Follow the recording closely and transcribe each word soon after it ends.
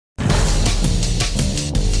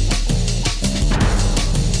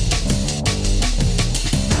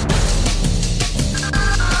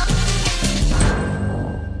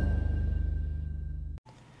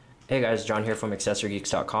Hey guys, John here from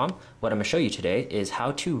AccessoryGeeks.com. What I'm going to show you today is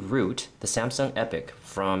how to root the Samsung Epic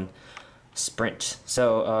from Sprint.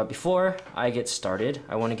 So before I get started,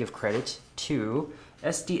 I want to give credit to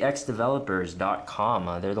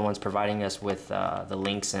sdxdevelopers.com. They're the ones providing us with the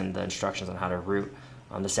links and the instructions on how to root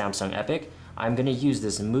the Samsung Epic. I'm going to use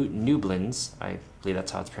this Nublins, I believe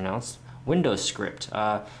that's how it's pronounced, Windows script.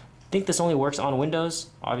 I think this only works on Windows,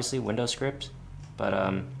 obviously Windows script,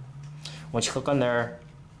 but once you click on there,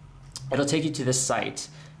 it'll take you to this site.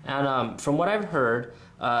 And from what I've heard,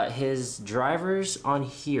 his drivers on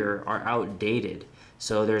here are outdated.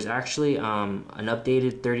 So there's actually an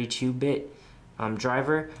updated 32-bit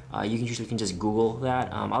driver. You can just Google that.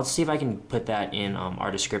 I'll see if I can put that in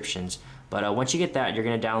our descriptions. But once you get that, you're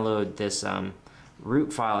going to download this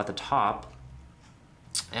root file at the top,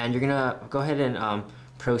 and you're going to go ahead and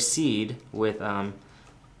proceed with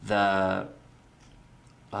the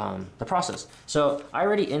process. So I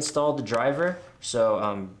already installed the driver,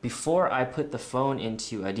 so before I put the phone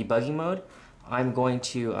into debugging mode, I'm going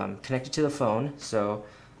to connect it to the phone, or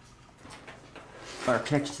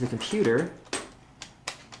connect it to the computer.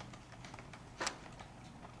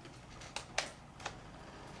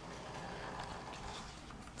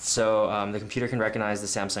 So the computer can recognize the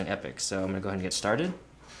Samsung Epic. So I'm going to go ahead and get started.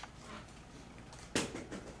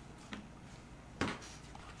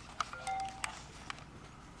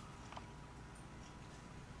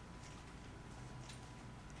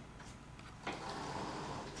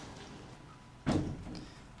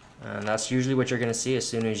 And that's usually what you're going to see as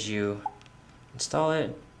soon as you install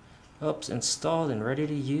it. Oops, installed and ready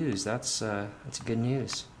to use. That's good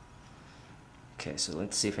news. Okay, so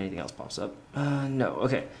let's see if anything else pops up. No.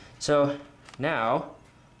 Okay, so now,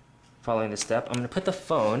 following this step, I'm going to put the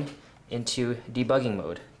phone into debugging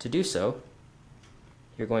mode. To do so,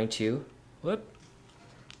 you're going to, whoop,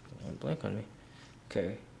 don't blank on me.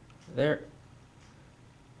 Okay, there,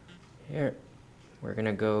 here, we're going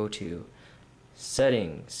to go to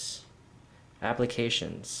Settings,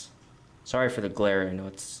 Applications. Sorry for the glare, I know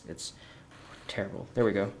it's terrible. There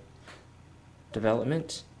we go.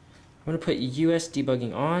 Development. I'm going to put US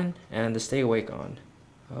debugging on and the stay awake on.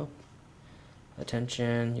 Oh,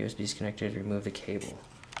 attention, USB is connected, remove the cable.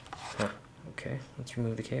 Huh. Okay, let's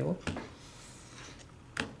remove the cable.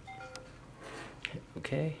 Hit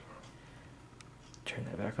OK. Turn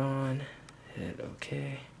that back on. Hit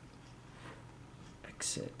OK.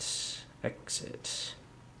 Exit. Exit.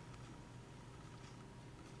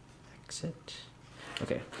 Exit.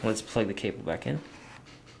 Okay, let's plug the cable back in.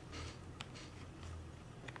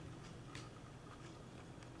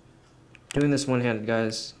 Doing this one-handed,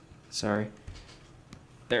 guys. Sorry.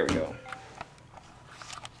 There we go.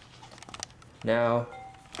 Now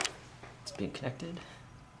it's being connected.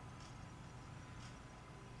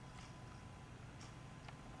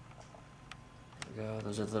 There we go.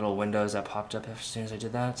 Those are the little windows that popped up as soon as I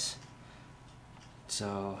did that.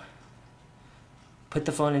 So put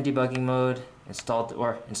the phone in debugging mode, installed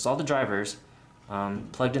the drivers,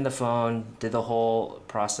 plugged in the phone, did the whole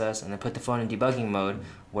process, and then put the phone in debugging mode,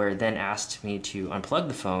 where it then asked me to unplug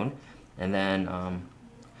the phone, and then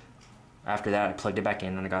after that I plugged it back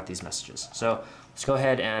in and I got these messages. So let's go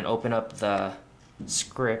ahead and open up the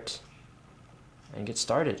script and get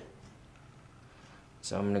started.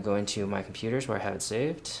 So I'm going to go into my computers where I have it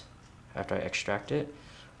saved. After I extract it,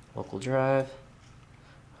 local drive,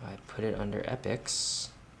 I put it under Epics.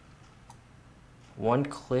 One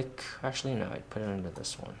click, actually no, I'd put it under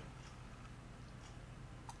this one.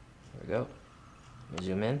 There we go. Let me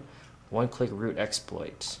zoom in. One click root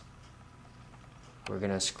exploit. We're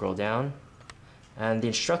gonna scroll down, and the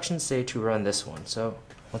instructions say to run this one. So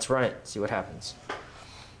let's run it, see what happens.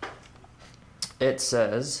 It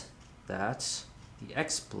says that the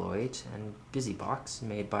exploit and BusyBox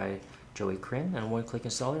made by Joey Crin and one click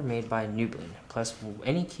installer made by Nublin. Press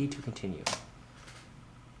any key to continue.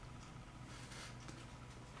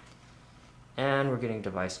 And we're getting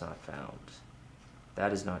device not found.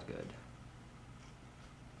 That is not good.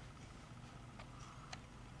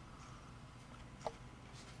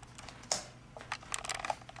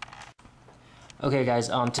 Okay guys,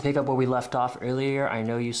 to pick up where we left off earlier, I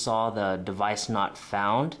know you saw the device not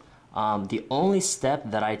found. The only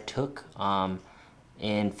step that I took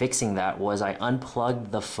in fixing that was I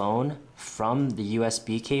unplugged the phone from the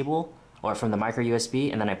USB cable, or from the micro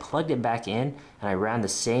USB, and then I plugged it back in and I ran the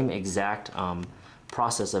same exact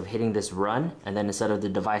process of hitting this run, and then instead of the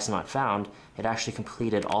device not found, it actually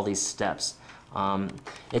completed all these steps.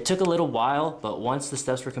 It took a little while, but once the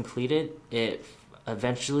steps were completed, it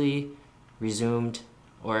eventually resumed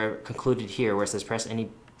or concluded here where it says press any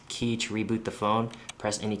key to reboot the phone,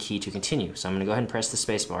 press any key to continue. So I'm gonna go ahead and press the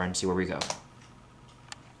space bar and see where we go.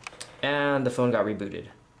 And the phone got rebooted,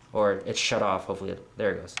 or it's shut off, hopefully.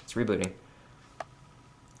 There it goes, it's rebooting.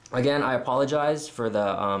 Again, I apologize for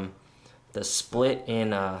the split in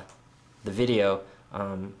the video.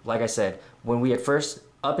 Like I said, when we at first,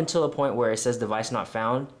 up until the point where it says device not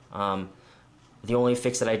found, the only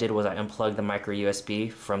fix that I did was I unplugged the micro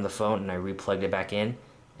USB from the phone and I replugged it back in,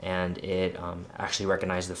 and it actually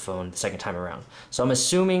recognized the phone the second time around. So I'm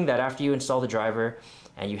assuming that after you install the driver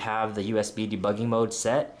and you have the USB debugging mode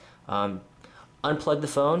set, unplug the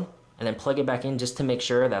phone and then plug it back in just to make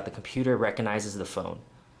sure that the computer recognizes the phone.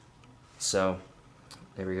 So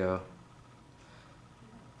there we go.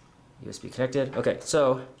 USB connected. Okay,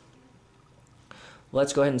 so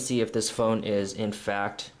let's go ahead and see if this phone is in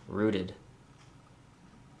fact rooted.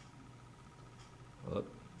 Whoop.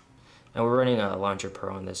 And we're running a Launcher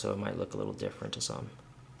Pro on this, so it might look a little different to some.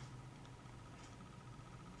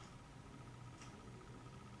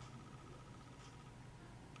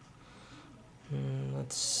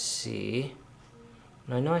 Let's see.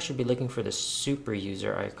 Now, I know I should be looking for the super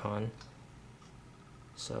user icon.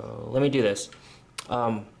 So let me do this.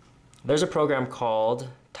 There's a program called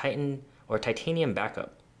Titanium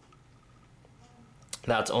Backup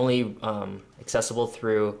that's only accessible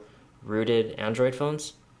through rooted Android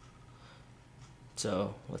phones.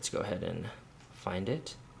 So let's go ahead and find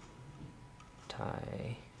it.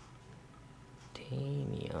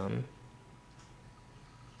 Titanium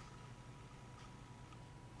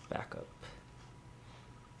Backup.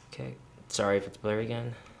 Okay, sorry if it's blurry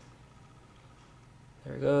again.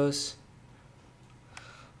 There it goes.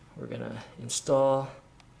 We're gonna install.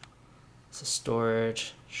 This is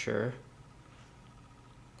storage, sure.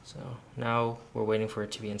 So now we're waiting for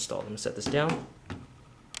it to be installed. I'm gonna set this down.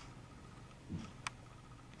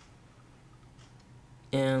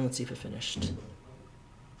 And let's see if it finished.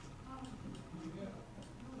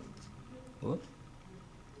 Whoop.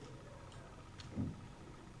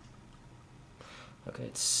 Okay,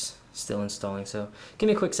 it's still installing, so give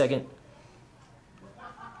me a quick second.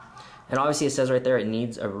 And obviously it says right there it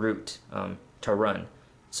needs a root to run.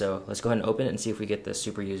 So let's go ahead and open it and see if we get the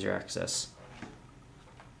super user access.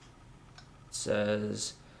 It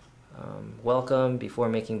says, welcome, before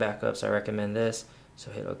making backups I recommend this.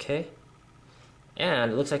 So hit OK.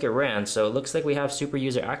 And it looks like it ran, so it looks like we have super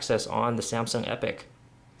user access on the Samsung Epic.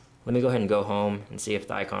 Let me go ahead and go home and see if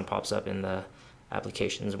the icon pops up in the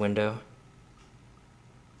applications window.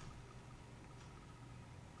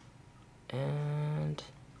 And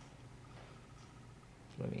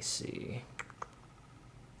let me see.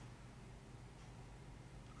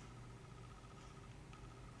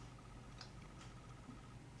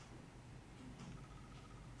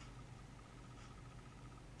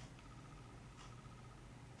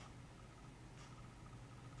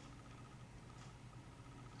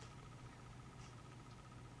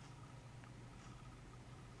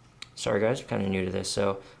 Sorry guys, I'm kind of new to this.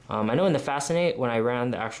 So I know in the Fascinate, when I ran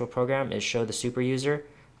the actual program, it showed the super user.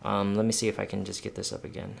 Let me see if I can just get this up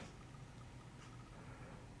again.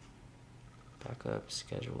 Backup,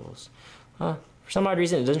 schedules. For some odd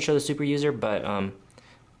reason, it doesn't show the super user, but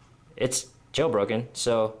it's jailbroken.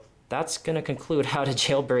 So that's going to conclude how to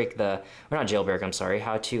jailbreak the, or not jailbreak, I'm sorry,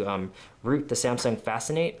 how to root the Samsung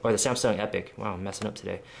Fascinate, or the Samsung Epic. Wow, I'm messing up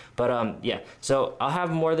today. But yeah, so I'll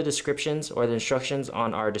have more of the descriptions or the instructions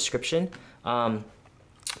on our description.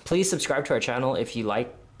 Please subscribe to our channel if you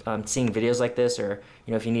like seeing videos like this, or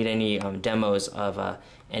if you need any demos of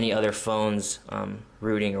any other phones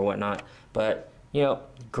rooting or whatnot. But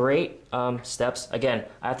great steps. Again,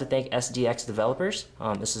 I have to thank SDX developers.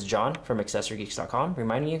 This is John from AccessoryGeeks.com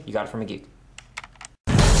reminding you got it from a geek.